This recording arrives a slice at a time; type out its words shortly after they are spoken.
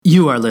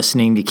You are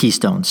listening to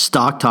Keystone's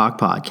Stock Talk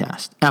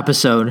Podcast,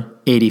 episode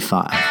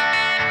 85.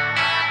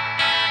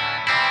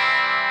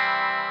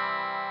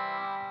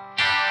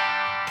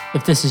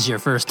 If this is your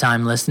first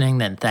time listening,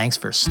 then thanks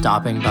for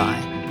stopping by.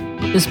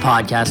 This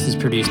podcast is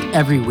produced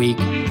every week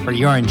for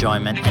your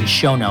enjoyment, and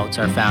show notes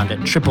are found at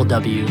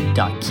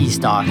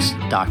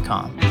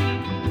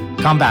www.keystocks.com.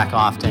 Come back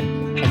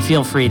often, and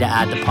feel free to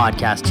add the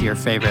podcast to your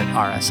favorite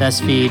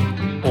RSS feed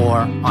or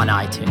on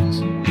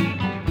iTunes.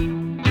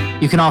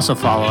 You can also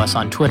follow us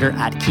on Twitter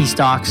at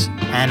Keystocks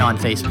and on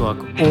Facebook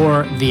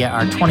or via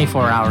our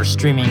 24-hour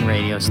streaming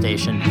radio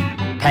station,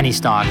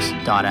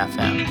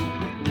 pennystocks.fm.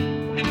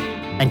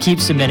 And keep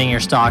submitting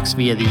your stocks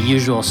via the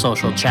usual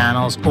social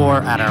channels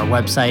or at our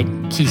website,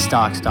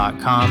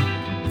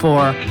 keystocks.com,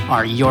 for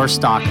our Your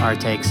Stock Our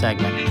Take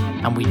segment.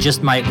 And we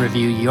just might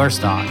review your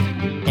stock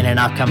in an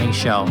upcoming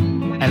show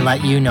and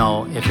let you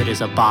know if it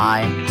is a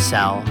buy,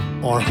 sell,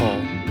 or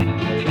hold.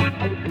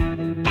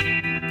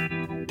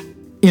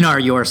 In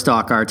our Your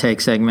Stock Our Take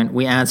segment,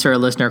 we answer a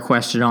listener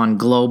question on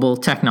global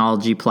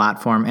technology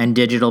platform and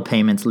digital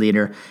payments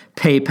leader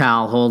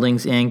PayPal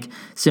Holdings Inc.,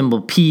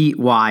 symbol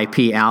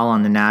PYPL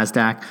on the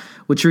NASDAQ,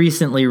 which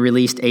recently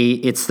released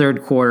its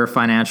third quarter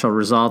financial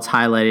results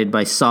highlighted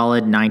by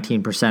solid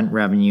 19%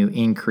 revenue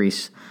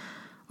increase.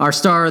 Our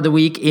star of the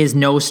week is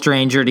no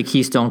stranger to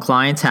Keystone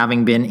clients,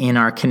 having been in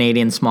our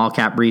Canadian small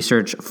cap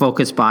research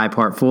focused by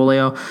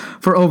portfolio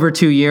for over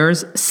 2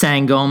 years.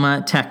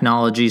 Sangoma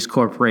Technologies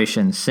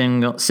Corporation,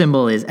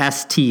 symbol is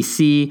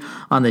STC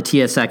on the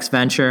TSX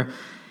Venture.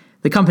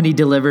 The company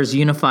delivers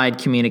unified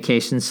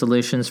communication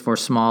solutions for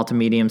small to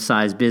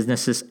medium-sized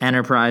businesses,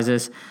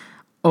 enterprises,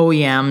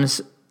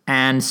 OEMs,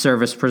 and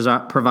service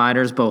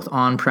providers, both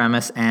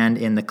on-premise and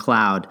in the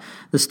cloud.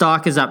 The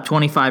stock is up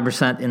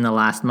 25% in the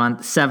last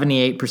month,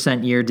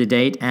 78%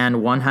 year-to-date, and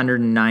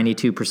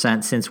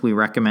 192% since we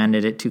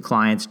recommended it to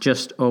clients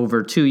just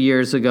over 2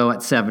 years ago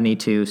at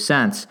 72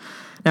 cents.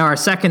 Now, our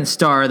second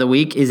star of the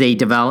week is a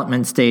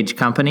development stage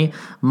company,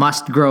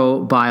 Must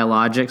Grow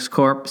Biologics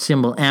Corp.,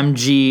 symbol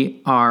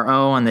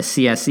MGRO on the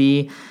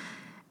CSE,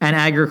 an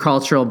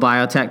agricultural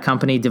biotech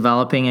company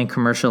developing and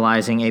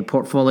commercializing a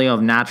portfolio of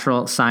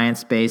natural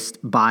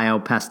science-based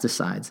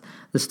biopesticides.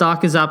 The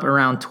stock is up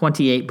around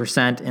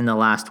 28% in the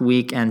last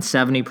week and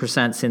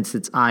 70% since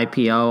its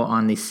IPO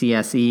on the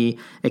CSE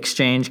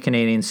exchange,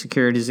 Canadian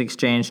Securities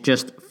Exchange,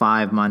 just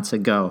 5 months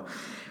ago.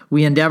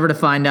 We endeavor to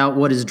find out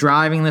what is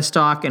driving the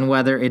stock and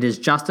whether it is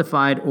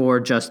justified or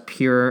just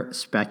pure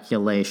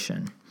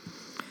speculation.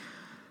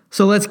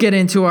 So let's get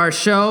into our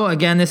show.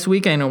 Again, this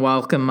week, I'm going to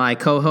welcome my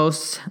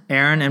co-hosts,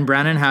 Aaron and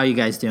Brennan. How are you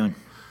guys doing?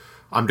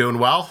 I'm doing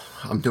well.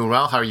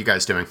 How are you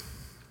guys doing?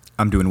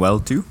 I'm doing well,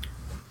 too.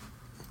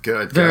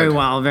 Good. Very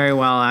well.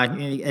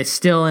 It's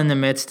still in the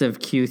midst of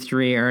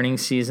Q3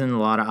 earnings season. A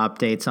lot of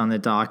updates on the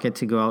docket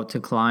to go out to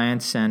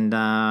clients and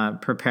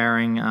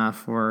preparing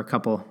for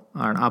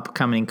an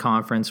upcoming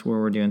conference where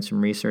we're doing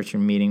some research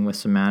and meeting with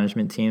some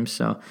management teams.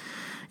 So,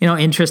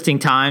 interesting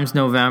times.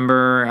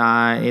 November,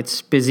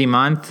 it's busy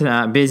month,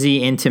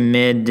 busy into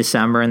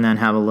mid-December, and then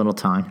have a little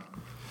time.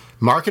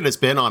 Market has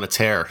been on a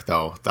tear,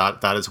 though.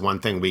 That is one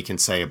thing we can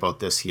say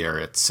about this year.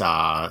 It's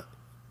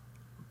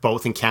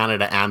both in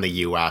Canada and the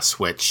U.S.,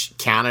 which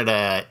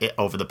Canada,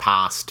 over the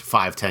past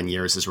 5-10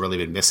 years, has really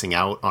been missing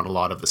out on a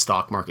lot of the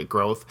stock market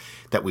growth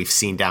that we've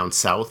seen down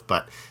south.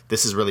 But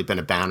this has really been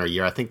a banner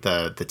year. I think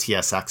the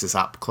TSX is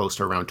up close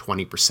to around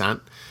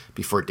 20%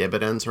 before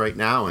dividends right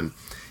now, and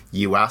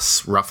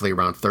U.S. roughly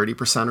around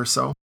 30% or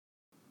so.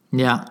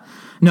 Yeah.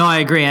 No, I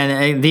agree.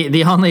 And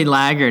the only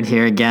laggard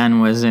here, again,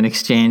 was an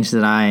exchange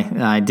that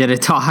I did a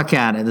talk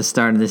at the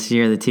start of this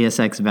year, the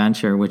TSX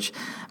Venture, which,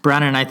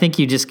 Brennan, I think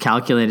you just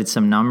calculated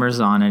some numbers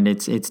on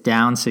it. It's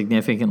down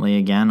significantly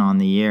again on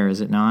the year,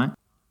 is it not?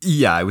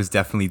 Yeah, it was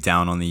definitely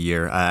down on the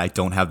year. I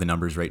don't have the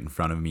numbers right in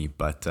front of me,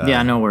 but...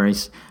 yeah, no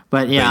worries.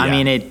 But yeah, I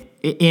mean,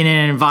 in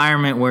an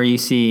environment where you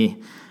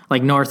see...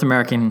 like North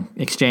American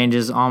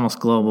exchanges, almost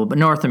global, but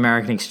North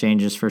American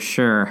exchanges for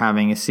sure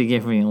having a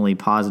significantly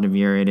positive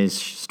year. It is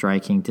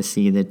striking to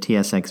see the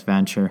TSX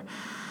Venture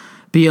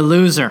be a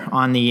loser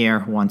on the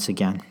year once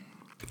again.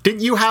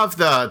 Didn't you have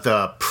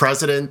the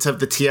president of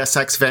the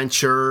TSX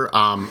Venture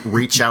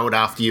reach out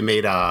after you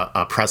made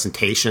a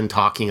presentation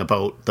talking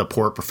about the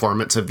poor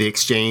performance of the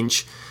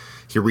exchange?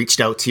 He reached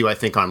out to you, I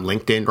think, on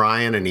LinkedIn,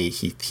 Ryan, and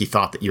he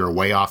thought that you were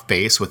way off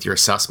base with your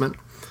assessment.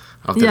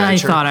 Yeah, I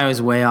thought I was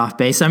way off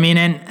base. I mean,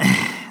 and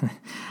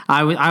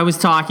I was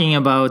talking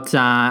about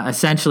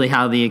essentially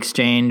how the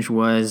exchange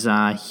was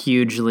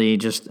hugely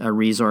just a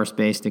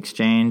resource-based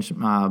exchange,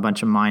 a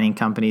bunch of mining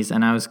companies,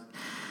 and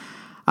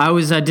I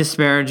was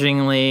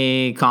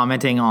disparagingly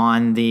commenting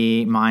on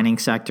the mining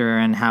sector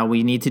and how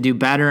we need to do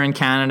better in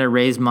Canada,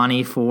 raise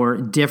money for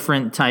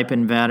different type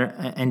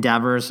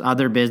endeavors,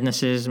 other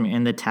businesses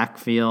in the tech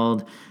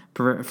field,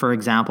 for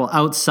example,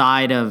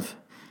 outside of,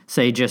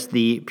 say, just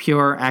the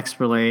pure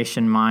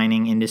exploration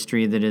mining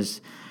industry that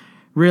has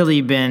really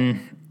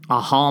been a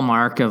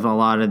hallmark of a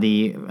lot of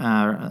the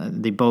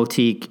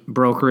boutique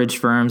brokerage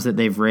firms that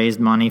they've raised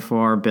money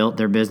for, built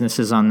their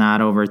businesses on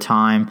that over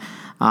time.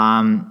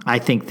 I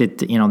think that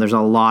there's a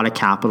lot of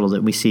capital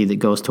that we see that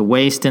goes to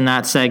waste in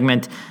that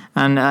segment,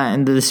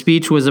 and the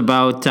speech was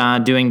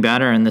about doing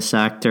better in the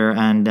sector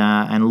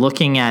and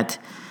looking at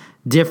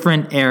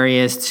different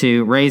areas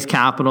to raise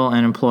capital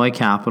and employ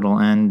capital.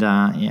 And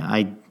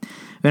I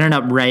ended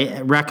up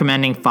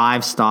recommending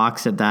 5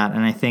 stocks at that,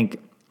 and I think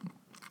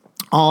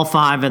all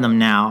 5 of them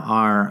now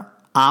are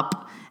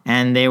up.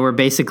 And they were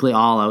basically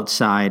all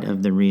outside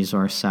of the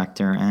resource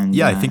sector.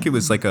 And I think it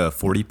was like a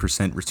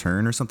 40%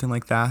 return or something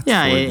like that.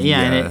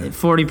 And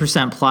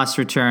 40% plus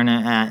return.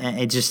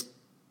 It just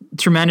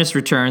tremendous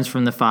returns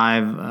from the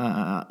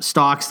 5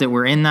 stocks that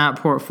were in that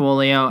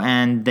portfolio,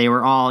 and they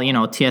were all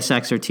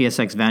TSX or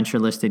TSX Venture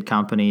listed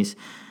companies,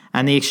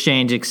 and the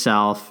exchange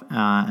itself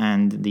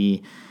and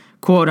the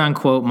quote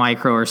unquote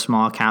micro or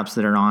small caps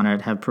that are on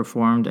it have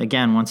performed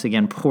once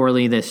again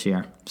poorly this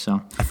year.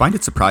 So I find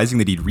it surprising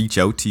that he'd reach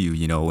out to you,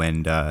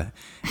 and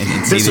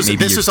say that maybe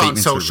this was on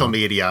social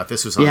media.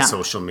 This was on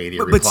social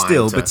media. But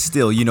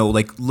still,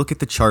 like look at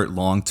the chart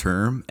long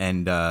term,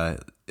 and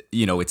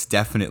it's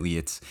definitely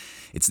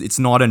it's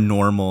not a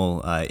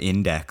normal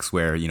index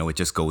where it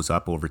just goes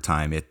up over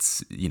time.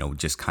 It's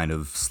just kind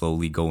of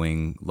slowly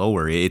going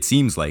lower. It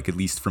seems like, at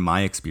least from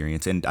my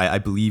experience, and I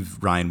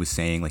believe Ryan was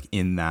saying like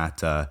in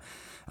that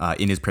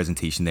in his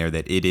presentation there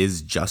that it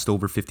is just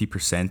over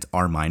 50%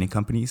 are mining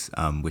companies.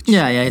 Which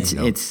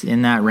it's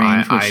in that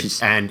range.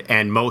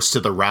 And most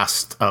of the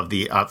rest of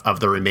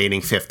the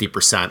remaining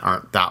 50%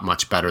 aren't that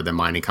much better than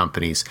mining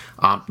companies.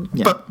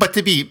 But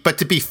to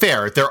be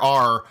fair, there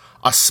are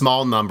a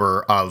small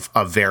number of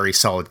very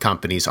solid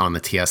companies on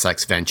the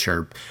TSX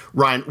Venture.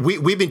 Ryan,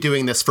 we've been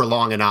doing this for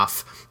long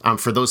enough.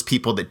 For those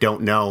people that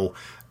don't know,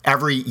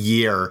 every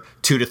year,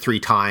 2 to 3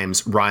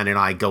 times, Ryan and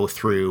I go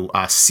through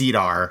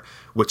SEDAR,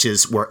 which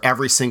is where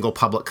every single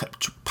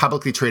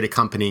publicly traded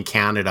company in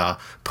Canada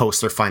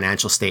posts their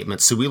financial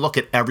statements. So we look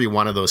at every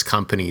one of those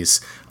companies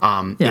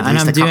at least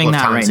a couple of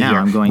times a year.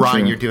 I'm going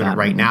Ryan, you're doing it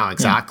right now,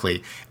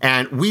 exactly.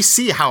 Yeah. And we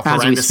see how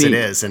horrendous it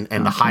is, and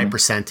the high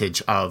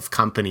percentage of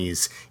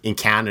companies in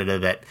Canada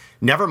that,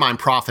 never mind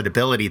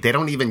profitability, they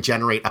don't even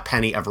generate a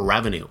penny of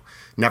revenue.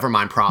 Never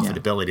mind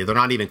profitability. Yeah. They're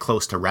not even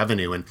close to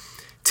revenue. And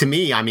to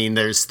me, I mean,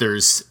 there's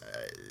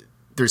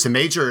a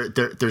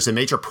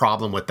major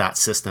problem with that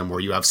system where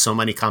you have so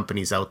many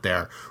companies out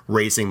there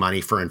raising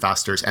money for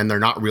investors, and they're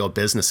not real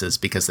businesses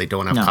because they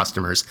don't have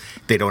customers,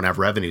 they don't have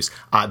revenues.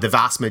 The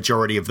vast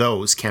majority of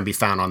those can be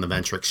found on the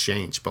Venture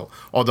Exchange, but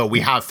although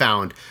we have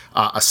found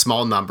a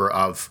small number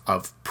of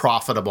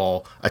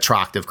profitable,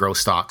 attractive growth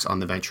stocks on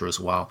the Venture as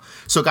well.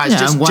 So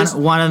guys,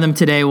 one of them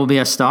today will be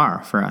a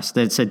star for us.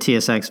 That's a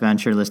TSX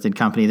Venture listed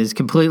company that's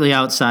completely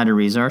outside of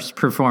resource,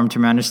 performed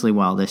tremendously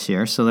well this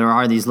year. So there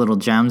are these little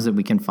gems that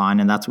we can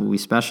find, and that's what we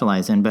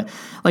specialize in. But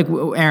like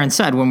Aaron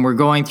said, when we're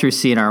going through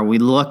SEDAR, we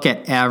look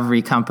at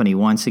every company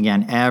once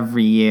again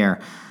every year.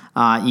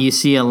 You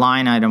see a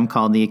line item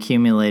called the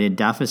accumulated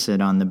deficit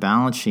on the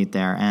balance sheet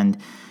there, and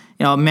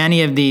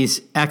many of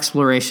these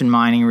exploration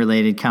mining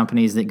related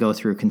companies that go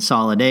through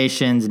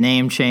consolidations,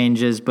 name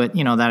changes, but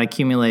that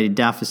accumulated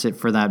deficit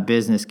for that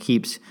business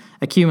keeps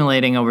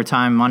accumulating over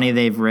time. Money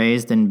they've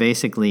raised, and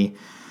basically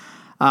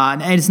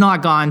it's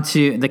not gone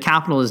to, the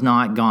capital has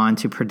not gone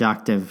to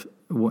productive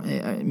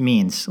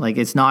means. Like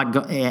it's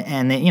not,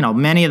 and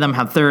many of them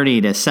have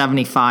 30 to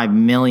 75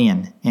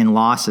 million in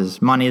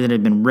losses, money that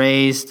had been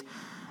raised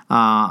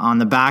on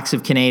the backs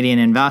of Canadian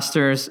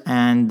investors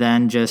and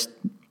then just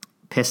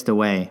pissed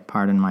away.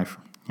 Pardon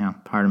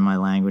my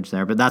language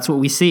there, but that's what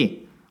we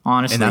see,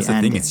 honestly. And that's the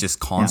thing; it's just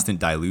constant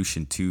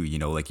dilution too.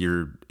 Like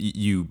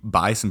you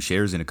buy some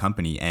shares in a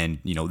company, and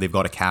they've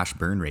got a cash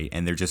burn rate,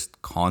 and they're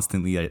just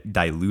constantly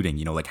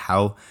diluting. Like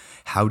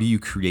how do you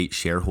create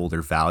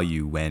shareholder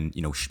value when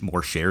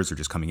more shares are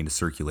just coming into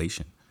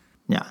circulation?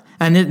 Yeah,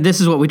 and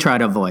this is what we try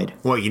to avoid.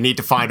 Well, you need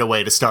to find a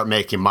way to start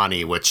making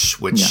money, which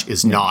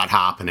is not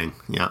happening.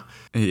 Yeah.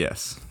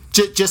 Yes.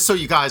 Just so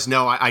you guys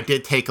know, I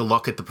did take a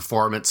look at the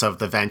performance of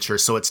the Venture.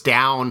 So it's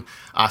down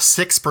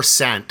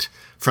 6%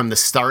 from the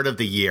start of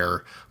the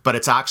year, but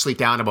it's actually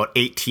down about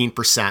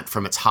 18%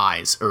 from its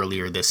highs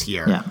earlier this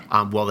year.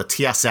 Yeah. Well, the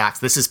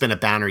TSX, this has been a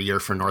banner year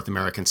for North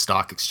American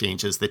stock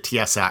exchanges. The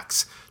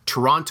TSX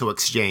Toronto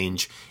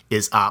Exchange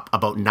is up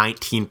about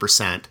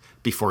 19%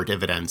 before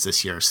dividends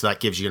this year. So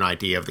that gives you an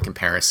idea of the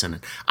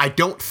comparison. I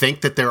don't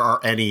think that there are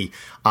any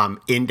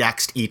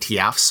indexed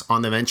ETFs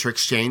on the Venture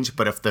Exchange,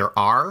 but if there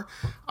are,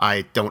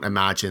 I don't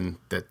imagine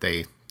that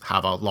they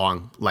have a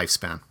long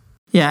lifespan.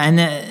 Yeah,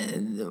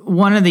 and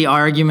one of the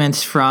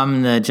arguments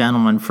from the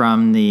gentleman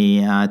from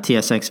the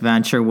TSX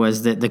Venture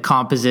was that the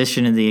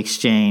composition of the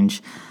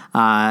exchange,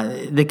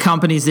 the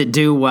companies that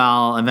do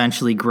well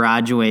eventually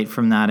graduate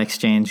from that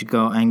exchange,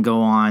 go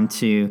on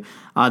to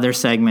other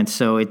segments,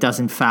 so it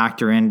doesn't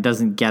factor in,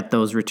 doesn't get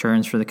those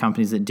returns for the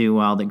companies that do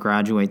well that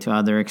graduate to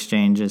other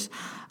exchanges.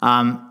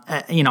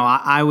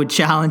 I would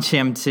challenge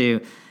him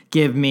to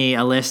give me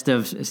a list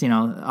of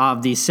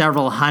these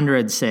several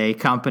hundred, say,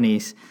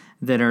 companies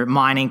that are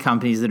mining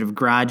companies that have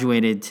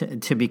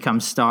graduated to become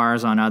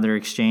stars on other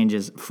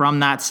exchanges from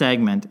that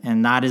segment.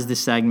 And that is the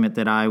segment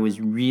that I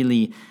was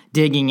really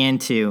digging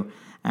into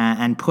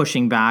and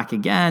pushing back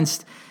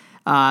against.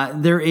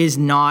 There is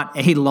not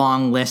a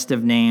long list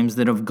of names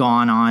that have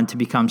gone on to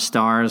become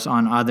stars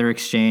on other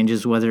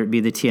exchanges, whether it be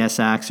the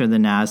TSX or the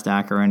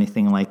NASDAQ or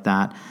anything like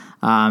that.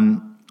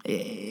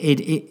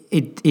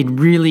 It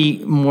really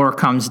more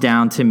comes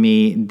down to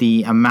me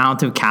the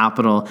amount of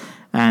capital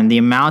and the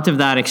amount of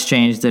that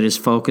exchange that is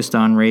focused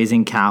on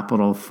raising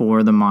capital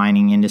for the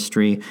mining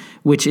industry,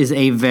 which is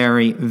a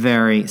very,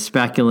 very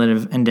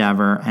speculative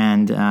endeavor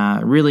and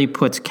really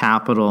puts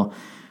capital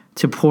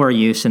to poor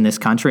use in this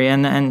country.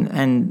 And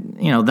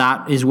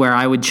that is where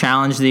I would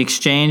challenge the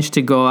exchange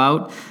to go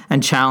out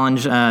and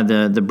challenge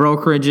the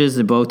brokerages,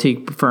 the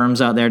boutique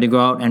firms out there to go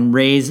out and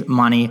raise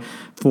money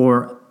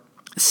for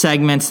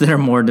segments that are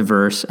more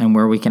diverse and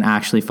where we can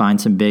actually find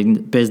some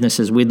big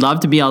businesses. We'd love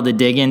to be able to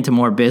dig into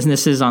more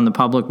businesses on the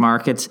public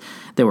markets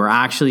that were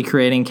actually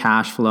creating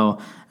cash flow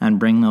and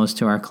bring those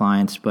to our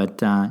clients.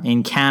 But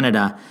in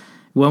Canada,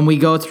 when we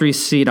go through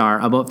SEDAR,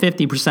 about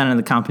 50% of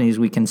the companies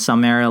we can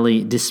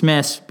summarily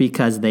dismiss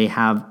because they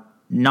have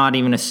not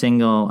even a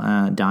single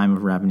dime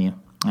of revenue.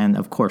 And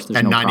of course,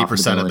 there's no profitability. And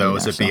 90% of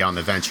those would be on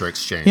the venture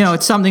exchange.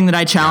 It's something that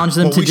I challenge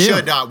them to do.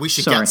 We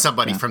should get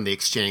somebody from the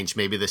exchange,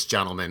 maybe this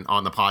gentleman,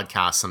 on the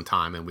podcast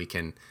sometime, and we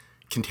can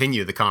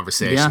continue the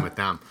conversation with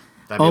them.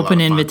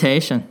 Open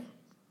invitation.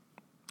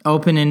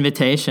 Open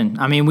invitation.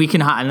 I mean, we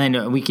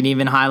can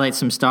even highlight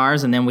some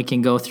stars, and then we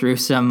can go through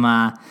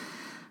some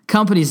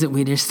companies that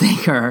we just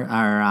think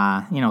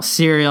are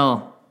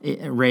serial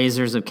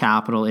raisers of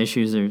capital,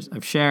 issuers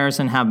of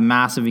shares, and have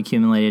massive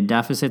accumulated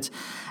deficits.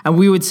 And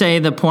we would say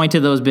the point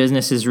of those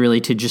businesses is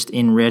really to just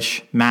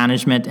enrich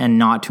management and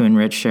not to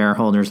enrich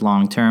shareholders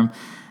long term.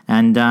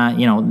 And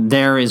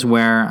there is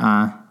where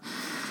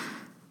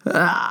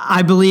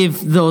I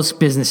believe those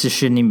businesses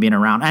shouldn't even be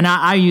around. And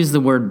I use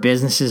the word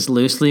businesses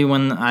loosely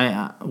when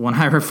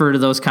I refer to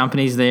those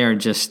companies. They are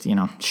just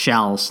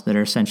shells that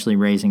are essentially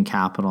raising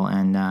capital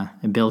and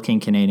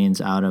bilking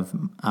Canadians out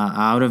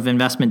of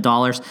investment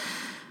dollars.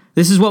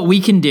 This is what we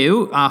can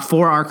do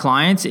for our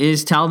clients: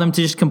 is tell them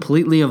to just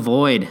completely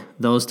avoid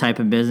those type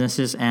of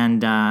businesses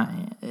and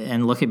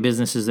look at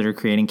businesses that are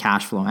creating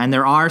cash flow. And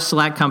there are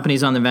select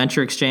companies on the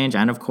venture exchange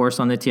and of course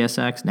on the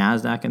TSX,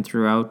 NASDAQ, and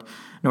throughout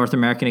North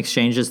American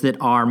exchanges that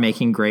are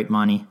making great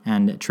money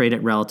and trade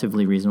at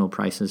relatively reasonable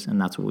prices. And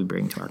that's what we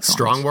bring to our clients.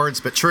 Strong words,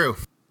 but true.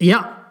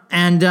 Yeah.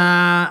 And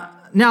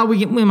now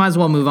we might as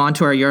well move on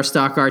to our Your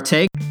Stock, Our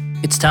Take.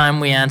 It's time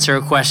we answer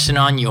a question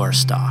on your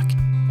stock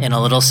in a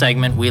little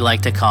segment we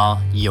like to call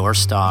Your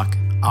Stock,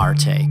 Our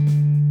Take.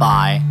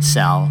 Buy,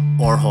 sell,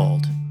 or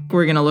hold.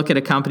 We're going to look at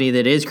a company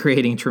that is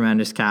creating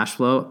tremendous cash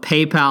flow.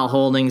 PayPal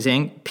Holdings,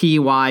 Inc.,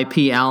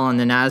 PYPL on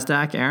the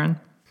NASDAQ. Aaron?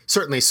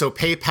 Certainly. So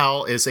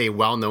PayPal is a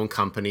well-known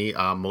company.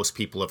 Most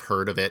people have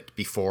heard of it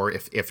before,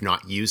 if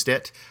not used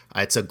it.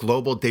 It's a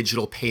global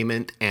digital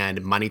payment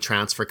and money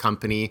transfer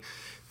company.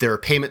 Their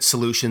payment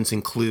solutions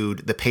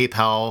include the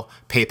PayPal,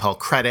 PayPal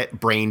Credit,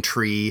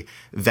 Braintree,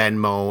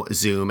 Venmo,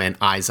 Zoom, and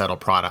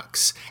iZettle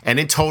products. And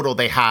in total,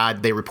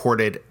 they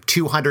reported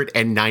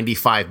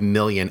 295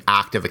 million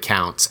active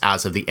accounts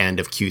as of the end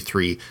of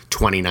Q3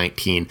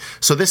 2019.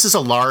 So this is a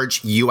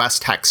large U.S.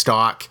 tech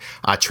stock,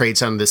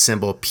 trades under the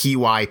symbol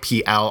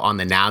PYPL on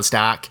the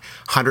NASDAQ,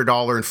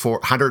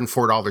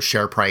 $104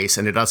 share price,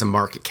 and it has a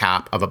market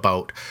cap of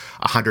about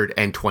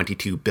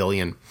 $122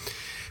 billion.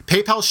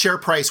 PayPal's share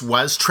price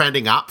was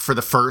trending up for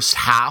the first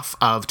half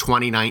of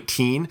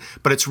 2019,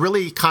 but it's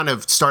really kind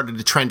of started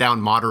to trend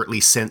down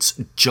moderately since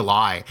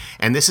July.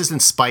 And this is in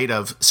spite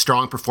of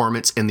strong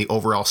performance in the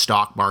overall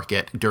stock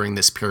market during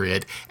this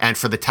period and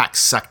for the tech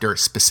sector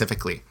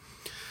specifically.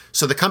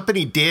 So the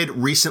company did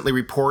recently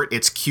report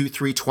its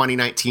Q3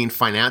 2019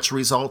 financial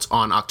results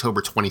on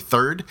October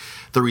 23rd.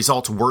 The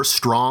results were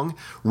strong.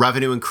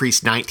 Revenue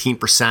increased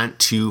 19%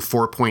 to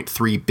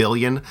 $4.3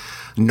 billion.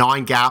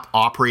 Non-GAAP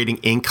operating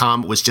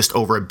income was just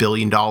over $1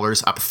 billion,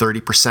 up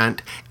 30%.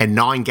 And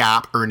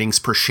non-GAAP earnings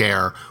per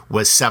share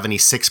was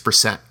 76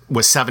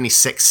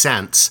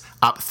 cents,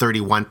 up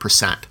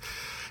 31%.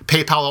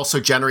 PayPal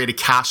also generated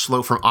cash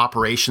flow from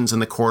operations in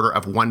the quarter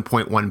of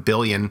 $1.1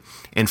 billion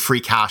and free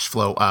cash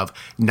flow of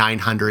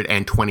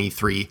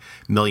 $923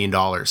 million.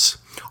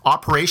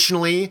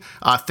 Operationally,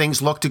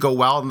 things look to go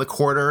well in the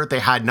quarter.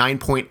 They had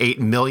 9.8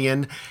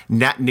 million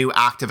net new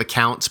active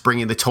accounts,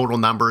 bringing the total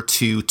number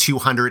to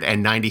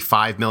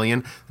 295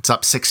 million. It's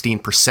up 16%.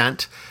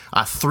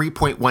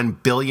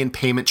 3.1 billion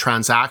payment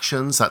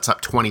transactions. That's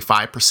up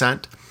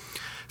 25%.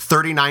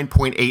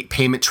 39.8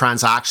 payment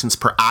transactions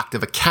per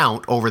active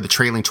account over the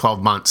trailing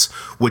 12 months,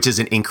 which is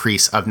an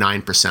increase of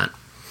 9%.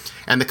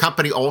 And the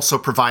company also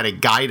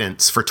provided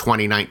guidance for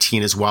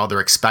 2019 as well.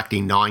 They're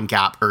expecting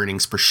non-GAAP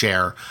earnings per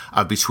share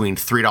of between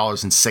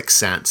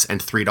 $3.06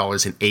 and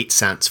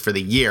 $3.08 for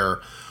the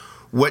year,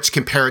 which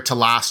compared to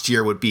last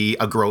year would be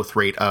a growth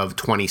rate of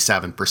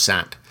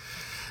 27%.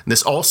 And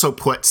this also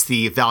puts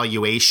the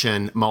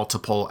valuation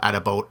multiple at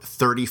about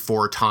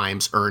 34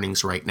 times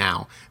earnings right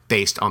now,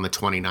 based on the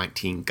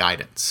 2019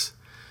 guidance.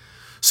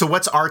 So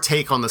what's our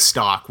take on the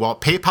stock? Well,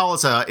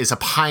 PayPal is a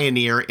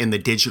pioneer in the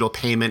digital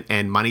payment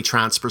and money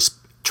transfer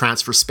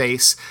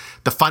space.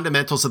 The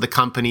fundamentals of the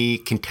company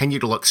continue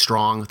to look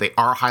strong. They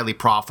are highly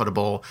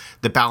profitable.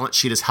 The balance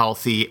sheet is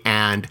healthy,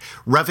 and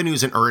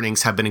revenues and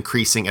earnings have been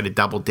increasing at a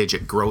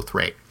double-digit growth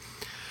rate.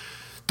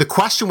 The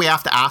question we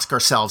have to ask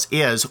ourselves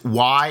is,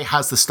 why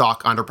has the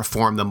stock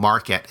underperformed the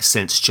market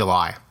since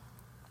July?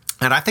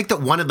 And I think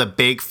that one of the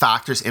big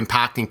factors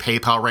impacting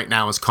PayPal right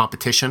now is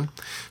competition.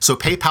 So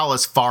PayPal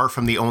is far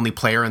from the only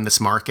player in this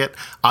market.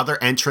 Other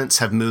entrants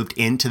have moved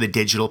into the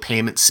digital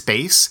payment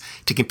space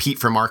to compete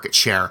for market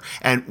share.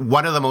 And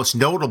one of the most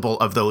notable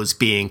of those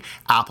being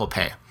Apple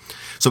Pay.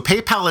 So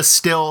PayPal is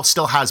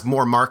still has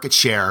more market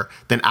share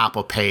than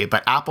Apple Pay,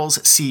 but Apple's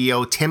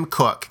CEO Tim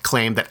Cook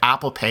claimed that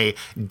Apple Pay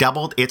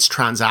doubled its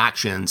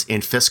transactions in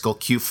fiscal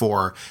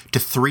Q4 to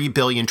 3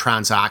 billion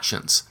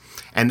transactions.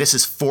 And this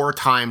is 4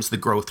 times the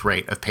growth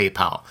rate of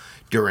PayPal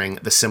during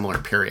the similar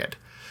period.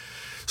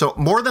 So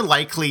more than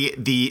likely,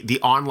 the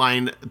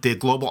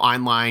global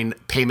online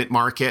payment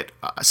market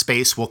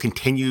space will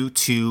continue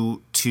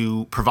to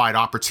provide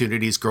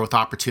growth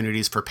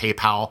opportunities for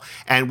PayPal,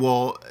 and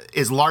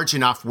is large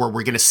enough where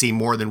we're going to see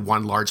more than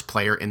one large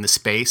player in the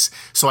space.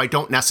 So I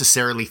don't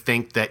necessarily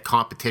think that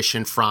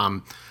competition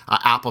from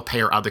Apple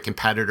Pay or other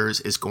competitors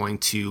is going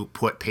to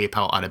put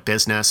PayPal out of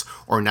business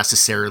or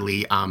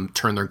necessarily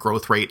turn their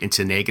growth rate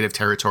into negative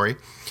territory.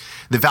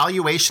 The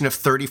valuation of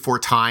 34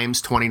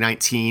 times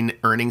 2019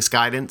 earnings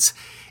guidance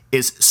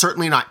is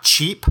certainly not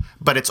cheap,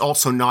 but it's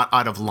also not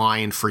out of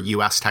line for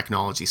US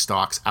technology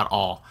stocks at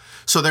all.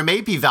 So there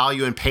may be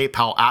value in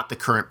PayPal at the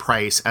current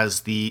price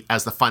as the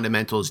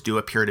fundamentals do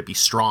appear to be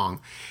strong.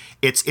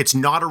 It's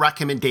not a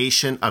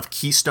recommendation of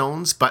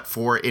Keystone's, but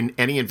for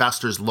any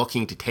investors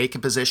looking to take a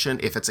position,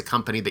 if it's a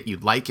company that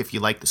you'd like, if you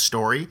like the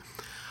story,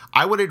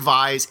 I would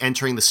advise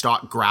entering the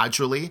stock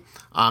gradually,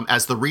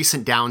 as the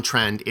recent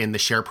downtrend in the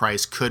share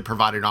price could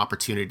provide an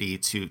opportunity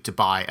to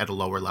buy at a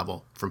lower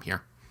level from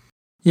here.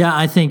 Yeah,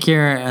 I think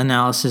your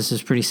analysis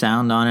is pretty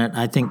sound on it.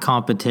 I think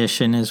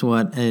competition is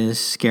what is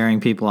scaring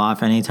people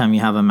off. Anytime you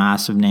have a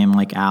massive name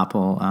like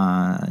Apple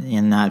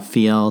in that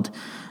field,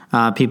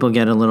 people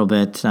get a little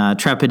bit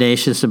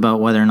trepidatious about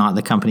whether or not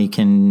the company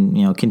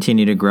can,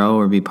 continue to grow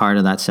or be part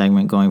of that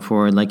segment going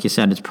forward. Like you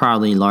said, it's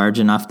probably large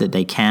enough that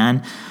they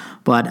can,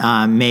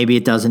 but maybe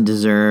it doesn't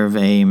deserve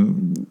a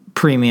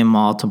premium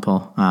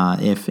multiple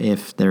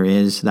if there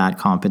is that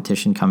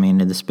competition coming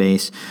into the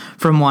space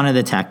from one of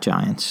the tech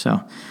giants.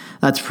 So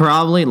that's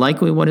probably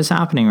likely what is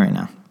happening right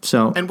now.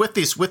 So, and with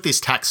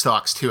these tech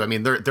stocks too, I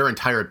mean, their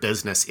entire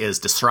business is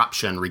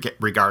disruption,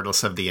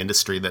 regardless of the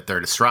industry that they're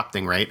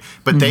disrupting, right?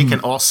 But they can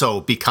also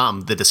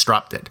become the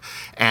disrupted,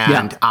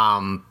 and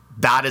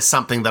that is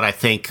something that I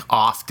think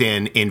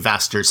often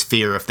investors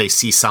fear if they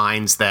see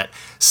signs that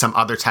some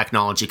other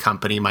technology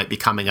company might be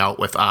coming out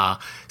with a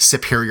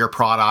superior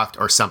product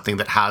or something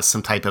that has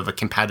some type of a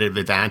competitive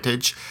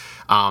advantage.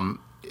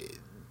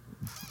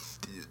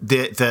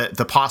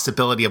 The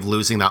possibility of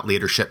losing that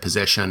leadership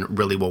position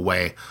really will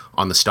weigh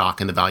on the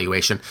stock and the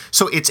valuation.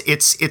 So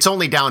it's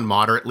only down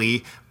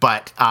moderately,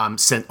 but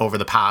since over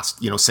the past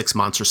 6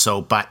 months or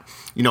so. But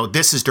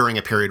this is during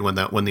a period when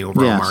the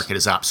overall market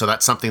is up. So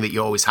that's something that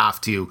you always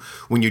have to,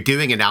 when you're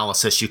doing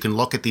analysis, you can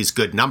look at these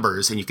good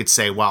numbers and you could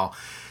say, well,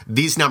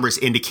 these numbers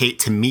indicate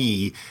to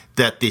me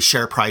that the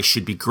share price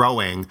should be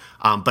growing.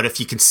 But if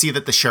you can see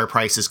that the share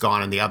price has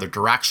gone in the other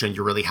direction,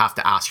 you really have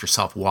to ask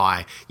yourself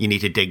why. You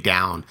need to dig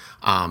down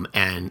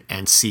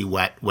and see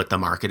what the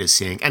market is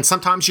seeing. And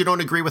sometimes you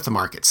don't agree with the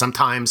market.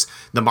 Sometimes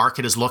the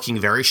market is looking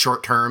very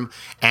short term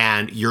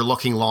and you're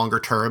looking longer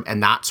term,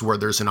 and that's where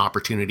there's an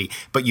opportunity.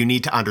 But you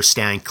need to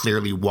understand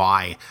clearly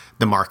why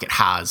the market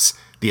has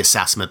the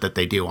assessment that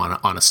they do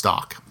on a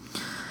stock.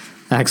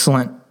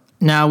 Excellent.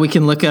 Now we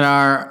can look at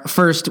our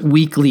first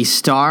weekly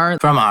star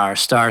from our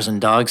Stars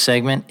and Dogs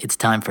segment. It's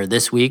time for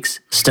this week's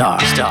star.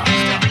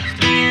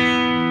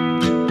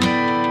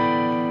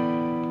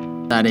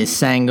 That is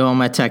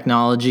Sangoma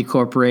Technology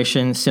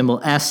Corporation,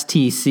 symbol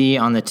STC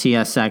on the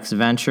TSX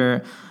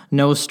Venture.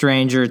 No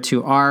stranger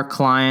to our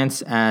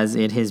clients, as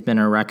it has been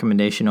a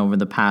recommendation over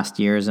the past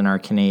years, and our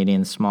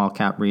Canadian small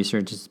cap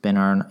research has been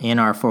in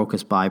our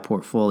focus buy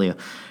portfolio.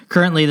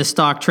 Currently, the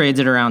stock trades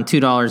at around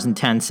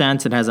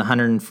 $2.10. It has a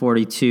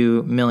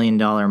 $142 million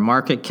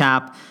market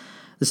cap.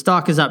 The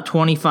stock is up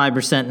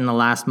 25% in the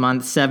last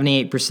month,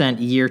 78%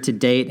 year to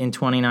date in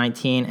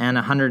 2019, and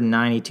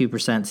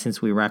 192% since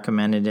we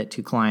recommended it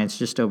to clients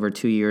just over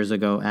 2 years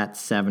ago at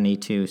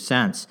 72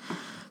 cents.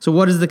 So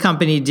what does the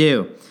company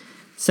do?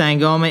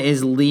 Sangoma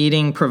is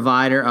leading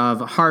provider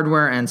of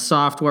hardware and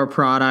software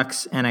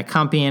products and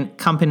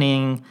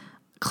accompanying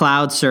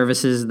cloud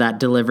services that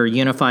deliver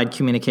unified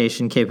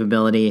communication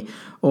capability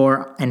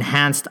or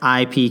enhanced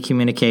IP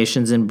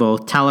communications in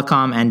both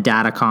telecom and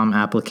datacom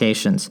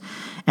applications.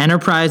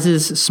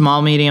 Enterprises,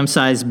 small,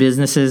 medium-sized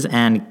businesses,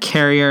 and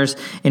carriers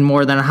in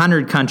more than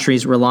 100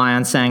 countries rely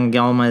on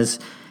Sangoma's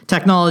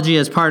technology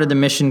as part of their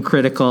mission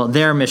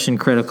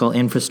critical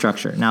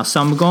infrastructure. Now,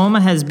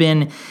 Sangoma has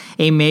been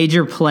a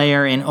major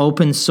player in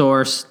open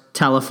source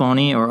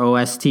telephony or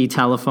OST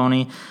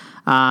telephony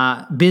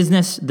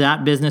business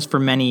for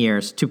many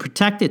years. To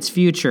protect its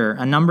future,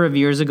 a number of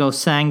years ago,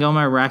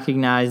 Sangoma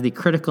recognized the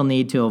critical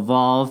need to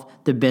evolve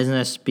the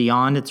business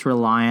beyond its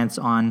reliance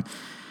on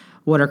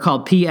what are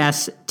called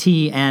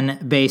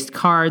PSTN-based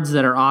cards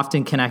that are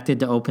often connected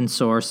to open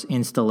source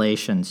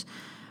installations.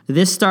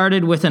 This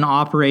started with an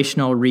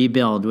operational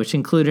rebuild, which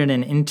included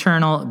an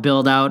internal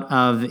build-out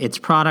of its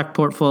product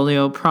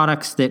portfolio.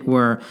 Products that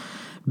were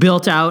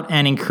built out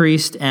and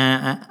increased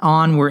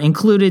were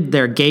included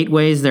their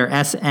gateways, their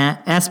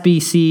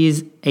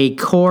SBCs, a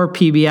core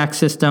PBX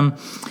system,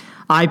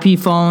 IP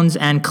phones,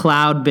 and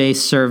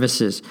cloud-based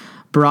services,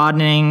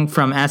 broadening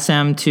from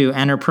SM to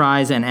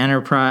enterprise and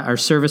enterprise or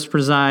service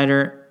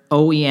provider,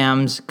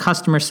 OEMs,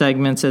 customer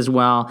segments as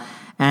well,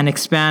 and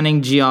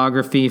expanding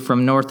geography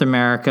from North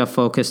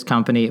America-focused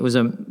company. It was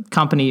a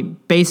company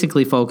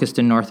basically focused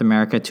in North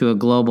America to a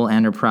global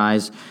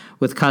enterprise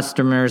with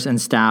customers and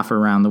staff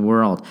around the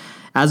world.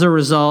 As a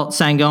result,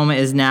 Sangoma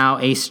is now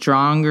a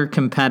stronger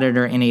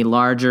competitor in a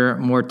larger,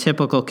 more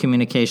typical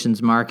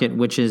communications market,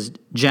 which is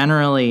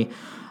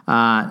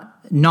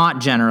not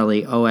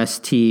generally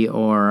OST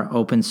or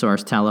open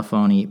source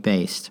telephony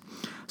based.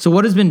 So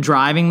what has been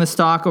driving the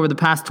stock over the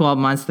past 12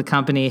 months? The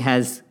company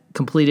has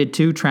completed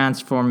 2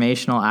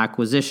 transformational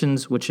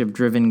acquisitions, which have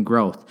driven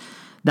growth.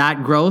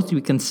 That growth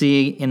you can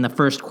see in the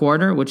first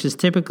quarter, which is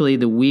typically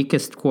the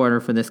weakest quarter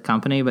for this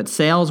company, but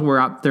sales were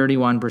up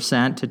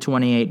 31% to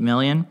 $28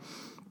 million.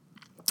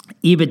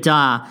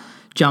 EBITDA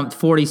jumped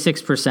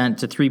 46%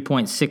 to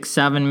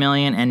 $3.67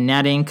 million, and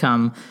net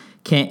income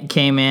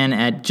came in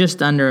at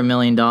just under $1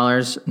 million,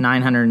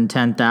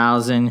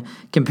 $910,000,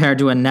 compared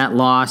to a net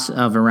loss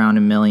of around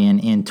 $1 million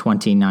in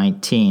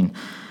 2019.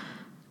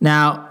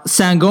 Now,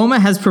 Sangoma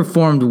has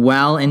performed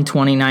well in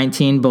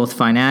 2019, both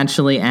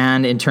financially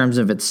and in terms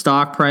of its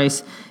stock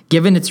price.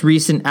 Given its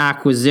recent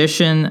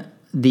acquisition,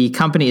 the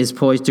company is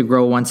poised to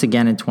grow once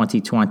again in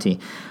 2020.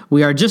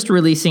 We are just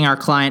releasing our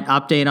client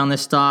update on the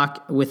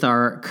stock with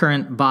our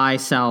current buy,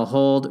 sell,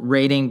 hold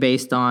rating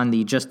based on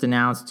the just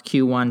announced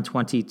Q1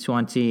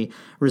 2020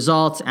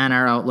 results and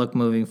our outlook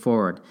moving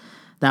forward.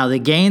 Now, the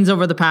gains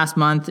over the past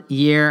month,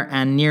 year,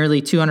 and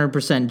nearly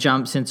 200%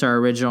 jump since our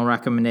original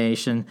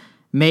recommendation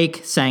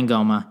make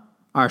Sangoma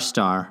our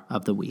star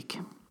of the week.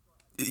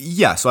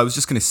 Yeah, so I was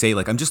just going to say,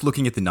 I'm just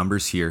looking at the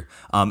numbers here,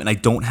 and I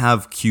don't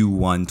have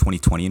Q1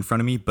 2020 in front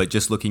of me, but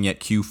just looking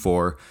at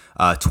Q4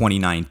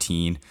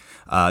 2019,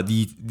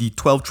 the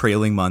 12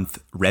 trailing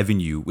month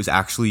revenue was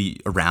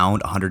actually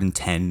around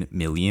 $110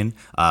 million.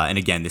 And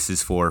again, this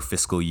is for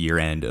fiscal year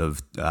end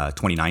of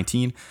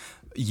 2019.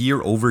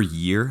 Year over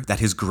year,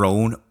 that has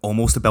grown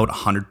almost about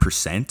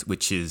 100%,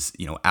 which is,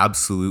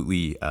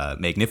 absolutely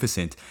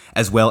magnificent,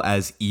 as well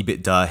as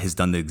EBITDA has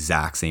done the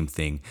exact same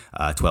thing,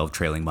 12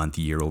 trailing month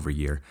year over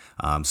year.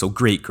 So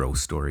great growth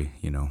story,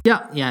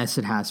 Yeah, yes,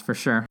 it has for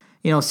sure.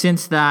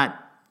 Since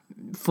that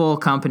full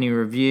company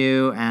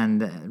review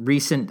and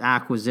recent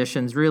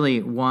acquisitions,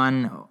 really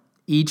one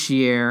each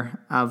year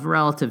of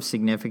relative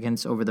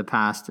significance over the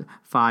past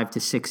 5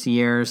 to 6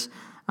 years.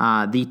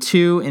 The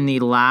 2 in the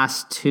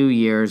last 2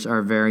 years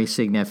are very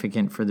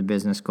significant for the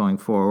business going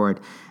forward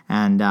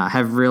and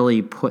have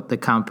really put the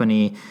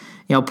company,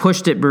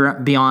 pushed it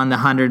beyond the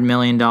 $100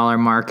 million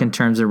mark in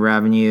terms of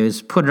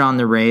revenues, put it on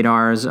the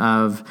radars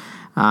of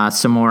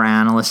some more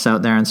analysts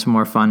out there and some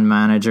more fund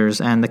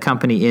managers. And the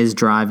company is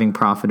driving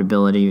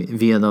profitability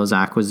via those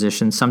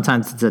acquisitions.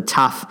 Sometimes it's a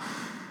tough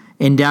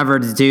endeavor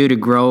to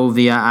grow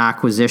via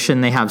acquisition.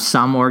 They have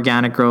some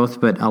organic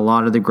growth, but a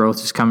lot of the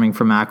growth is coming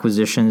from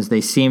acquisitions. They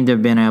seem to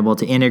have been able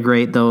to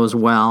integrate those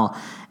well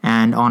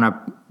and on a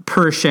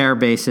per share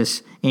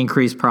basis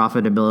increase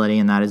profitability,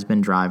 and that has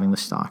been driving the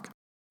stock.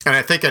 And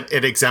I think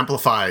it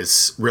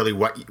exemplifies really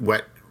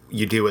what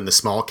you do in the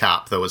small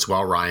cap though as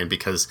well, Ryan,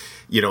 because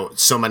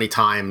so many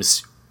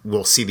times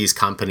we'll see these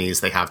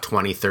companies, they have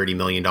 $20-30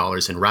 million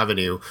in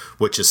revenue,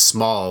 which is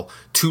small,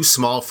 too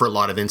small for a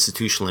lot of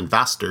institutional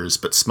investors,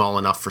 but small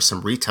enough for some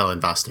retail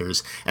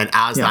investors. And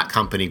as that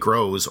company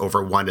grows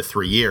over 1 to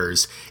 3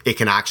 years, it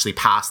can actually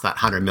pass that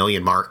 100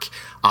 million mark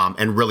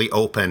and really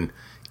open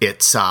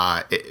its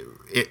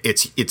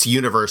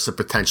universe of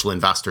potential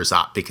investors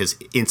up, because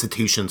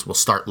institutions will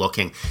start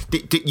looking.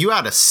 You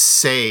had a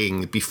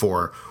saying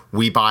before,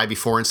 we buy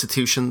before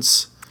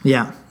institutions?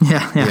 Yeah,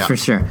 for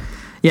sure.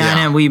 Yeah, and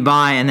then we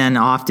buy, and then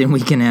often we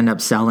can end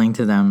up selling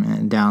to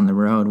them down the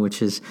road,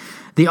 which is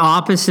the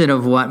opposite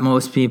of what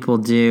most people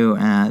do.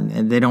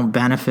 They don't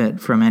benefit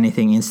from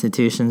anything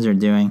institutions are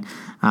doing.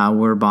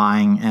 We're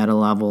buying at a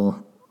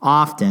level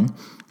often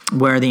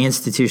where the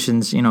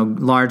institutions,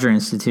 larger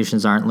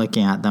institutions aren't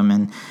looking at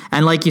them.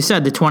 And like you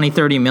said, the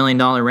 $20-30 million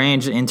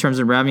range in terms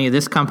of revenue,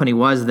 this company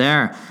was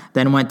there,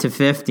 then went to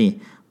 50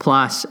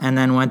 plus, and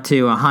then went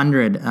to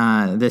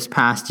 100 this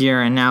past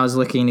year, and now is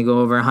looking to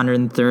go over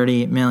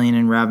 130 million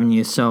in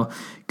revenue. So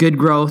good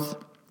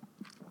growth,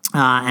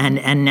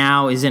 and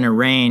now is in a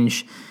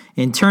range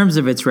in terms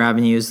of its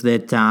revenues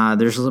that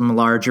there's some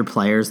larger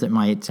players that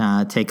might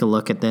take a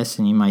look at this,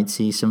 and you might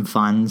see some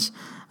funds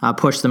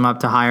push them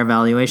up to higher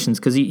valuations,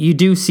 because you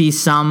do see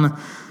some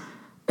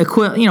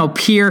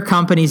peer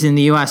companies in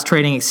the U.S.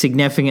 trading at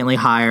significantly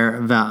higher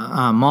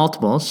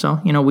multiples.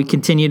 So we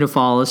continue to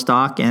follow the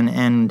stock,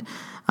 and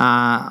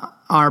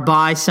our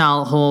buy,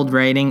 sell, hold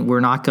rating,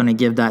 we're not going to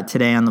give that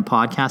today on the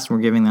podcast. We're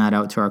giving that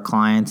out to our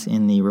clients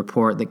in the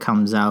report that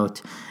comes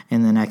out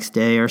in the next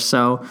day or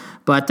so.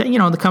 But,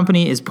 the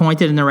company is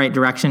pointed in the right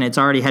direction. It's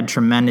already had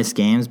tremendous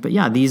gains. But,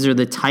 these are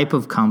the type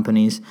of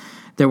companies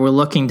that we're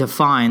looking to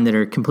find that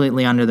are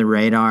completely under the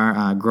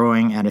radar,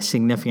 growing at a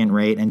significant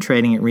rate and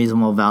trading at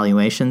reasonable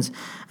valuations.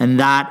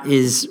 And that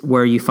is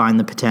where you find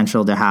the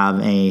potential to have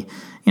a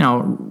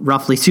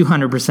roughly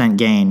 200%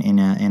 gain in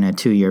a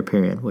 2-year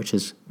period, which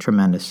is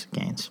tremendous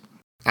gains.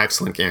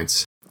 Excellent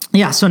gains.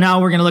 Yeah, so now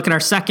we're going to look at our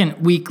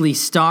second weekly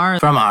star.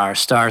 From our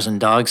Stars and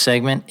Dogs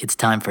segment, it's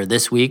time for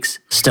this week's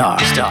Star.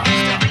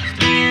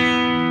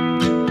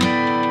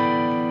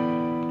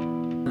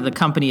 The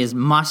company is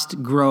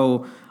Must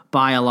Grow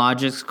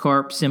Biologics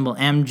Corp, symbol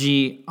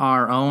MGRO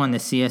on the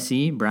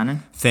CSE.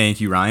 Brennan? Thank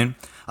you, Ryan.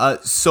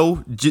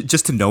 So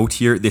just to note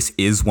here, this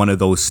is one of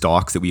those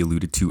stocks that we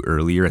alluded to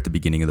earlier at the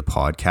beginning of the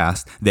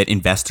podcast that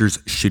investors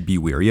should be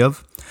wary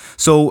of.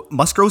 So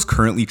Musgrow is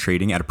currently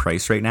trading at a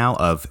price right now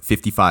of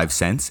 55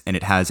 cents, and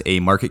it has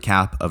a market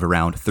cap of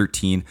around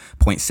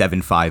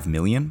 13.75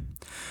 million.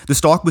 The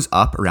stock was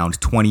up around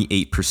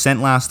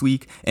 28% last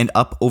week and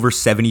up over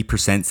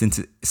 70%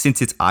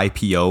 since its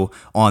IPO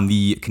on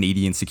the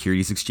Canadian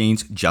Securities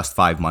Exchange just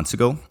 5 months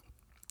ago.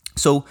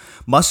 So,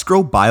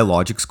 Musgrow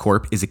Biologics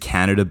Corp is a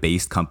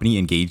Canada-based company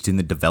engaged in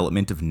the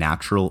development of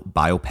natural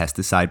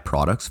biopesticide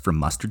products from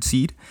mustard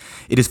seed.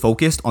 It is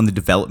focused on the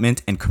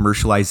development and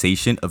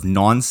commercialization of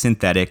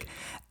non-synthetic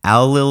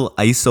allyl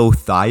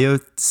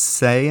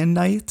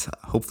isothiocyanate.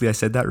 Hopefully I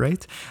said that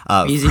right.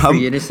 Easy for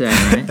you to say,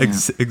 right? Yeah.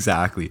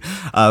 Exactly.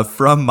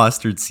 From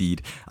mustard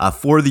seed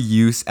for the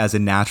use as a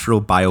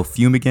natural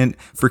biofumigant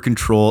for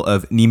control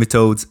of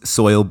nematodes,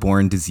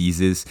 soil-borne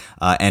diseases,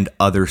 and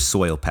other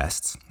soil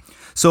pests.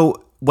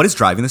 So what is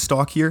driving the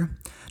stock here?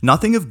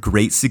 Nothing of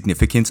great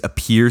significance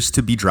appears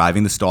to be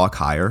driving the stock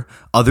higher,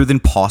 other than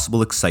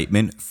possible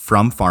excitement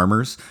from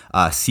farmers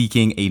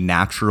seeking a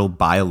natural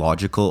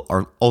biological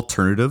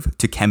alternative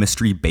to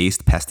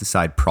chemistry-based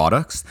pesticide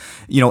products.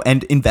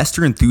 And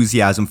investor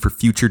enthusiasm for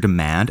future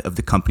demand of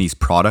the company's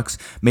products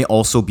may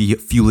also be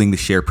fueling the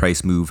share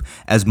price move,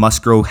 as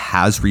Musgrow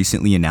has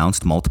recently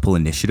announced multiple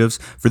initiatives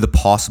for the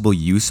possible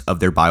use of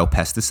their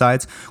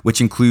biopesticides,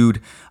 which include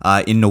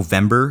in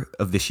November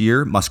of this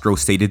year, Musgrow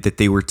stated that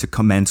they were to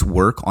commence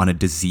work on a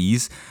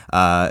disease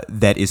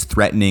that is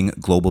threatening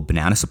global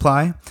banana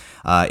supply.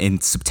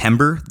 In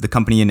September, the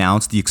company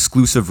announced the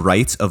exclusive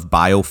rights of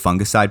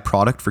biofungicide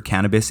product for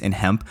cannabis and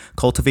hemp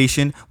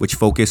cultivation, which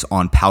focus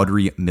on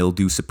powdery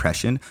mildew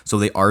suppression. So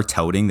they are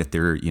touting that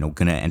they're going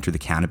to enter the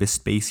cannabis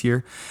space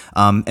here.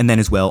 And then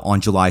as well,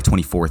 on July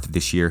 24th of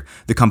this year,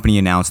 the company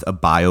announced a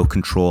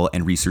biocontrol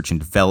and research and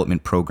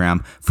development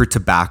program for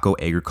tobacco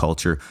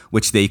agriculture,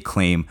 which they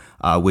claim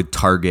would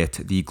target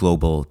the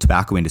global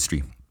tobacco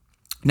industry.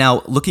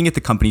 Now, looking at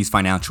the company's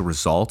financial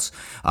results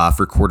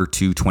for quarter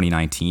 2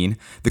 2019,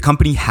 the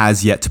company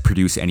has yet to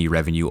produce any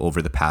revenue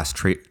over the past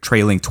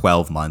trailing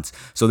 12 months.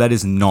 So that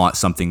is not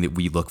something that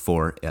we look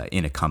for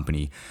in a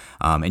company,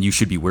 and you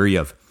should be wary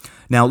of.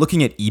 Now,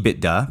 looking at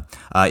EBITDA,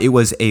 it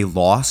was a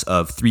loss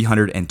of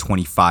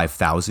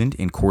 $325,000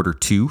 in quarter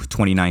 2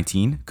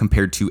 2019,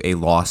 compared to a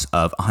loss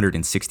of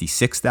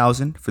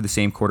 $166,000 for the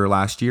same quarter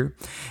last year.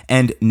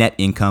 And net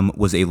income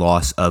was a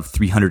loss of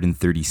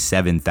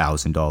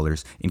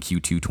 $337,000 in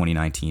Q2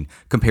 2019,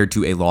 compared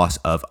to a loss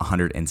of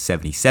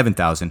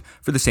 $177,000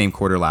 for the same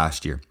quarter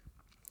last year.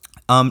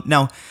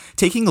 Now,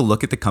 taking a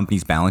look at the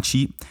company's balance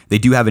sheet, they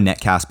do have a net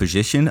cash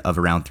position of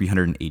around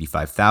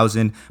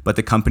 $385,000, but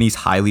the company's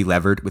highly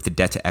levered with a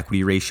debt to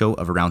equity ratio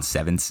of around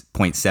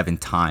 7.7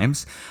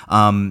 times.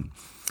 And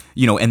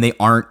they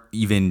aren't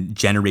even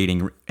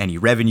generating any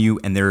revenue,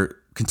 and they're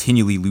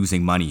continually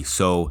losing money.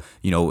 So,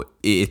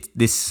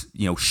 this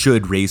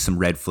should raise some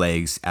red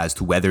flags as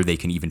to whether they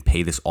can even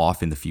pay this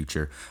off in the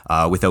future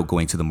without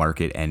going to the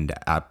market and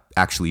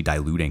actually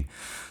diluting.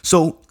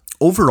 So,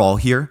 Overall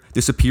here,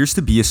 this appears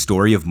to be a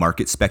story of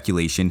market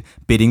speculation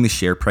bidding the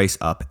share price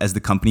up as the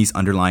company's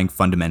underlying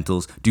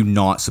fundamentals do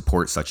not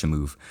support such a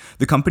move.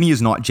 The company is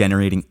not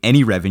generating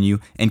any revenue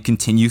and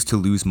continues to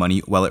lose money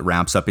while it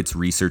ramps up its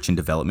research and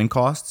development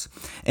costs.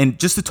 And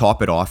just to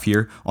top it off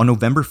here, on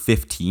November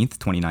 15th,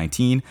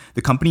 2019,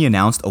 the company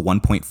announced a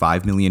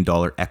 $1.5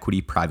 million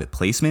equity private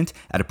placement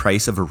at a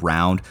price of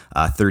around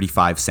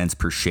 35 cents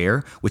per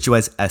share, which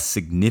was a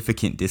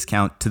significant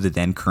discount to the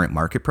then current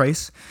market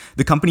price.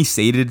 The company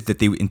stated that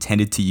they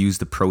intended to use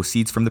the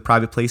proceeds from the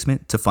private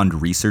placement to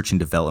fund research and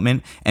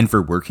development and for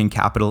working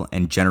capital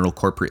and general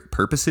corporate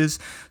purposes.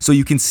 So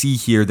you can see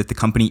here that the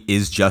company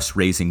is just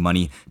raising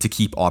money to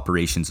keep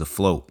operations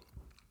afloat.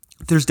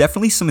 There's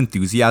definitely some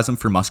enthusiasm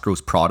for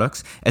Musgrove's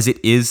products as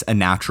it is a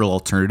natural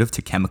alternative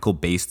to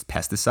chemical-based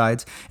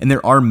pesticides, and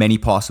there are many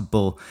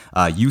possible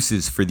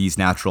uses for these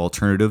natural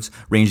alternatives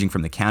ranging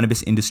from the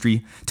cannabis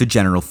industry to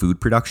general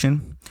food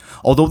production.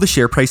 Although the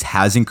share price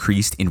has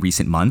increased in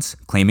recent months,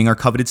 claiming our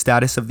coveted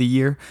status of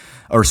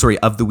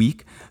the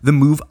week, the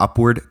move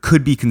upward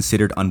could be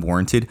considered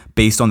unwarranted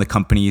based on the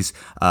company's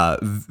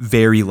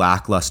very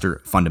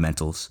lackluster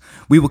fundamentals.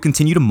 We will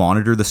continue to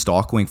monitor the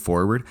stock going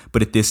forward,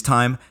 but at this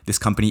time, this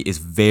company is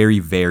very,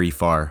 very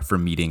far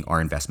from meeting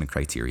our investment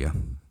criteria.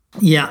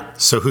 Yeah.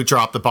 So who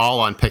dropped the ball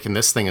on picking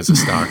this thing as a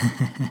star?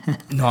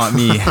 Not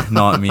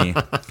me.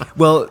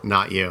 Well,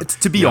 not you.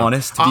 To be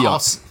honest.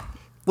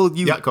 Well,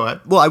 go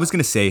ahead. Well, I was going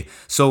to say,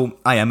 so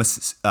I am a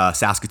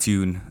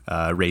Saskatoon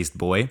raised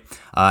boy,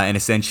 and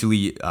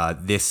essentially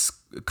this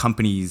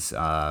company's,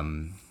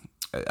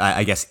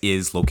 I guess,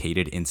 is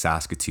located in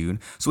Saskatoon.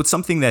 So it's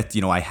something that,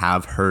 I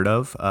have heard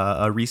of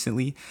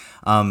recently.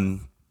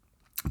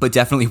 But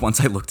definitely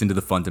once I looked into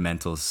the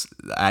fundamentals,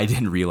 I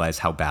didn't realize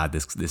how bad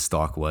this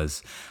stock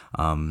was.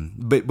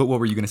 But what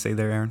were you going to say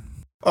there, Aaron?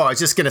 Oh, I was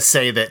just going to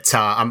say that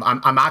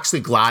I'm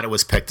actually glad it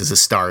was picked as a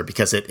star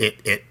because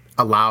it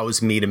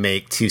allows me to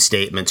make two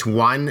statements.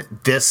 One,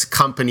 this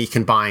company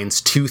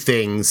combines two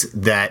things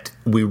that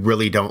we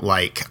really don't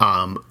like,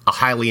 a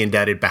highly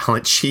indebted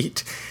balance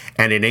sheet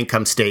and an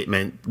income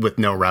statement with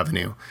no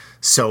revenue.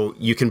 So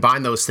you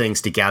combine those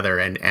things together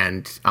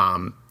and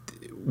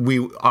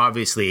we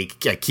obviously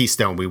at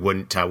Keystone we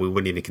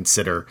wouldn't even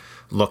consider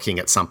looking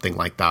at something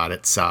like that.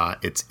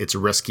 It's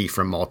risky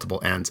from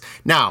multiple ends.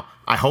 Now,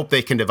 I hope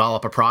they can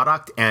develop a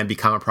product and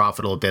become a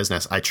profitable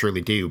business. I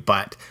truly do,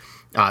 but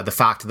the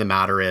fact of the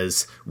matter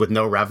is, with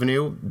no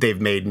revenue, they've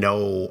made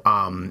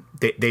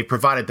they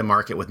provided the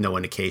market with no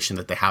indication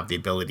that they have the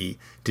ability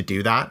to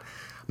do that.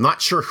 I'm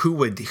not sure who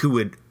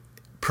would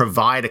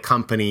provide a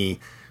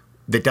company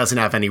that doesn't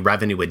have any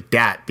revenue with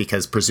debt,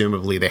 because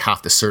presumably they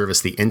have to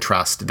service the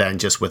interest then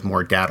just with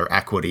more debt or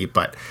equity.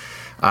 But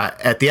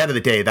at the end of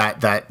the day,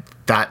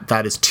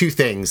 that is two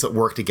things that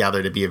work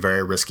together to be a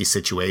very risky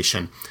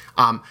situation.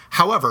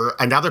 However,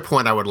 another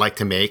point I would like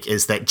to make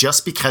is that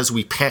just because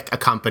we pick a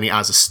company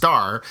as a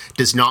star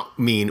does not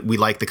mean we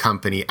like the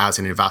company as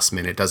an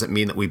investment. It doesn't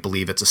mean that we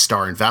believe it's a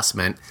star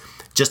investment.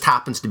 Just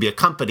happens to be a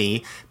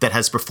company that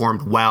has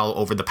performed well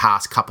over the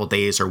past couple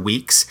days or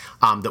weeks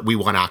that we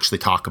want to actually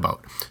talk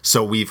about.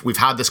 So we've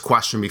had this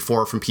question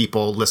before from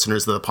people,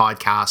 listeners of the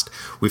podcast.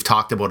 We've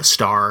talked about a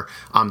star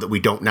that we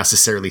don't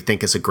necessarily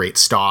think is a great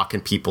stock,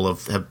 and people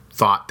have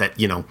thought that,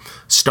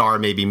 star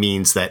maybe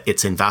means that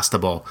it's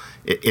investable.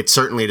 It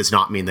certainly does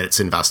not mean that it's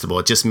investable.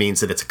 It just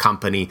means that it's a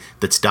company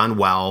that's done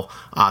well.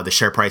 The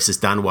share price has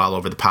done well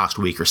over the past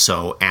week or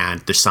so,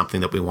 and there's something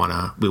that we want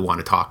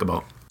to talk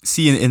about.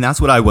 See, and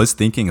that's what I was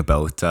thinking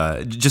about.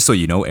 Just so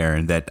you know,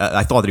 Aaron, that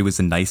I thought that it was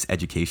a nice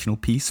educational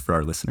piece for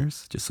our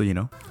listeners. Just so you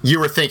know, you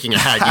were thinking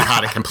ahead. You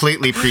had it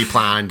completely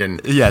pre-planned, and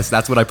yes,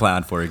 that's what I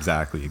planned for.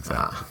 Exactly.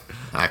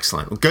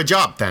 Excellent. Well, good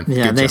job, then.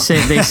 Yeah, they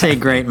say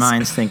great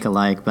minds think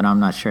alike, but I'm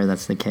not sure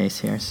that's the case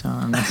here. So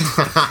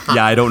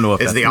yeah, I don't know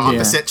if is the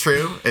opposite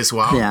true as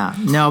well. Yeah,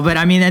 no, but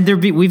I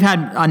mean, we've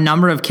had a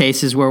number of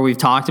cases where we've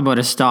talked about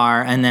a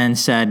star and then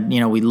said,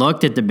 we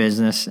looked at the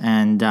business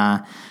and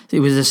it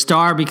was a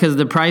star because of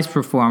the price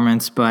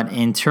performance, but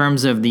in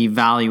terms of the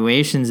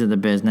valuations of the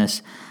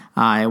business,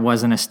 it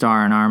wasn't a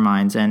star in our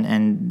minds.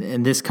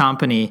 And this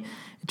company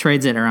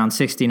trades at around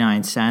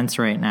 69 cents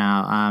right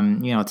now.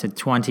 It's a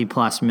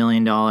 $20+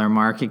 million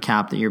market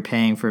cap that you're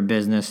paying for a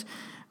business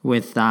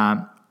with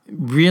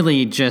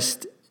really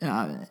just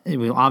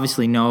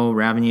obviously no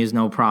revenues,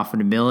 no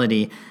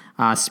profitability,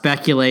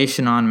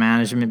 speculation on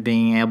management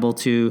being able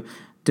to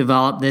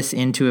develop this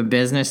into a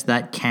business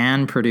that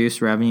can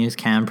produce revenues,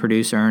 can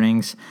produce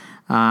earnings.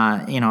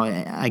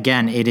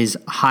 Again, it is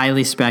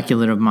highly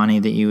speculative money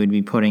that you would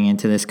be putting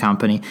into this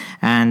company.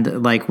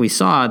 And like we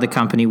saw, the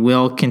company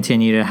will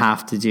continue to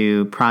have to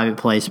do private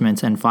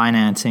placements and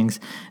financings,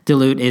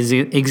 dilute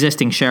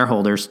existing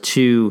shareholders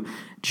to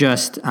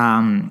just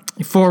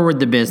forward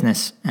the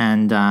business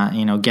and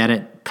get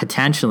it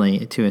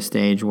potentially to a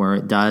stage where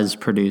it does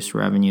produce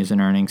revenues and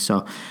earnings.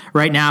 So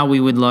right now we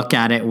would look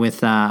at it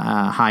with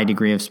a high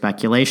degree of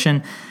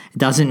speculation. It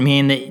doesn't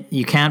mean that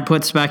you can't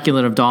put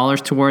speculative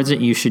dollars towards it.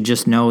 You should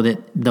just know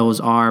that those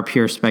are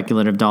pure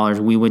speculative dollars.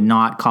 We would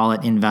not call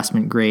it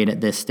investment grade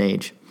at this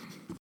stage.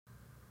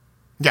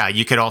 Yeah,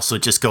 you could also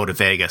just go to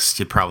Vegas.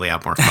 You'd probably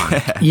have more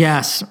fun.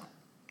 Yes,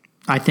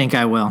 I think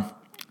I will.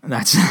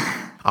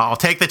 I'll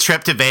take the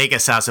trip to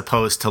Vegas as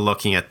opposed to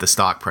looking at the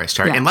stock price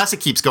chart, unless it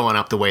keeps going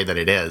up the way that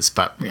it is.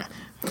 But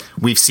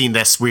we've seen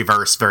this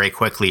reverse very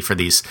quickly for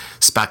these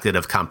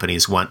speculative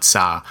companies. Once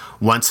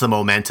the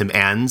momentum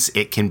ends,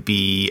 it can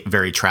be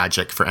very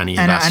tragic for any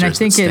investors. And I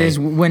think it is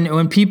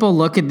when people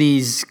look at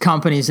these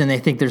companies and they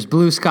think there's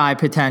blue sky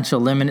potential,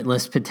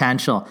 limitless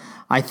potential.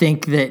 I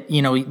think that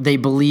they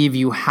believe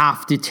you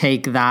have to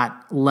take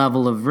that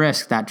level of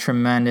risk, that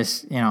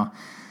tremendous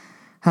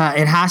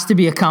it has to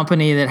be a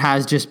company that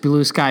has just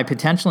blue sky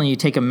potential, and you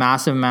take a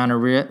massive amount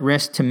of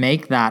risk to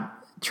make that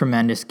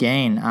tremendous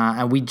gain.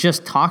 And we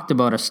just talked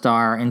about a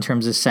star in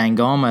terms of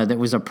Sangoma that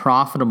was a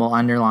profitable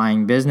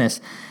underlying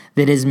business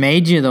that has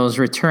made you those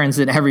returns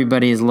that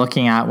everybody is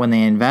looking at when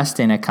they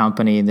invest in a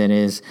company that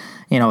is,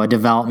 a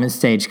development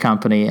stage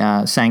company.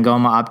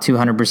 Sangoma up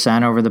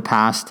 200% over the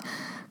past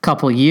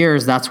couple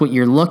years. That's what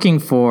you're looking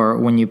for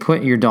when you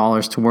put your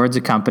dollars towards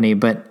a company,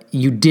 but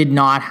you did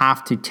not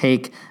have to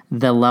take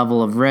the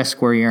level of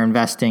risk where you're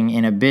investing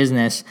in a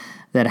business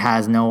that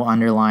has no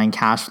underlying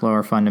cash flow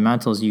or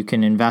fundamentals. You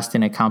can invest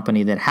in a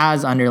company that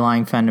has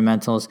underlying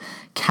fundamentals,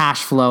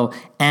 cash flow,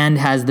 and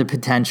has the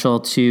potential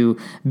to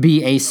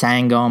be a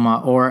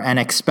Sangoma or an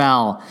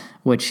Expel,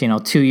 which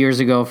 2 years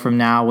ago from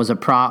now was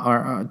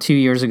 2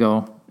 years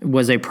ago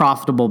was a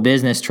profitable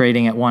business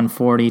trading at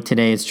 $140.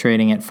 Today it's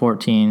trading at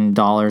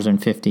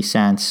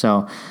 $14.50.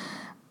 So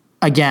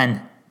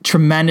again,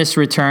 tremendous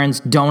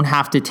returns. Don't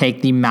have to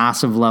take the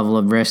massive level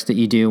of risk that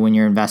you do when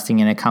you're investing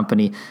in a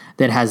company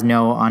that has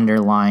no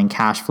underlying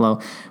cash flow,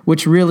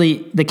 which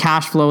really the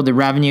cash flow, the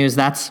revenues,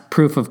 that's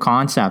proof of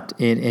concept.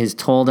 It has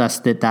told us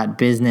that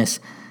business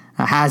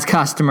has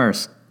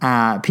customers.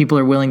 People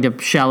are willing to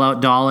shell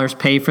out dollars,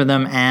 pay for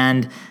them,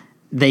 and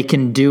they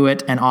can do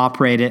it and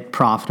operate it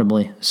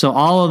profitably. So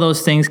all of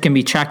those things can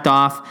be checked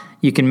off.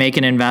 You can make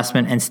an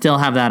investment and still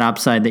have that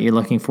upside that you're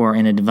looking for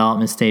in a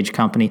development stage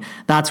company.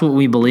 That's what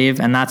we believe,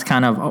 and that's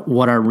kind of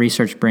what our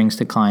research brings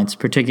to clients,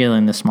 particularly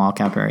in the small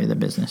cap area of the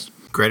business.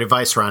 Great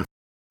advice, Ron.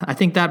 I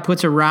think that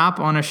puts a wrap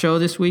on a show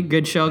this week.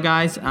 Good show,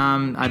 guys.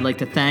 I'd like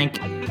to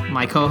thank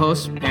my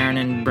co-hosts, Aaron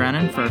and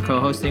Brennan, for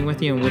co-hosting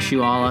with you, and wish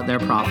you all out there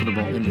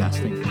profitable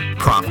investing.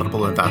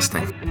 Profitable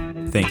investing.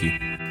 Thank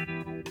you.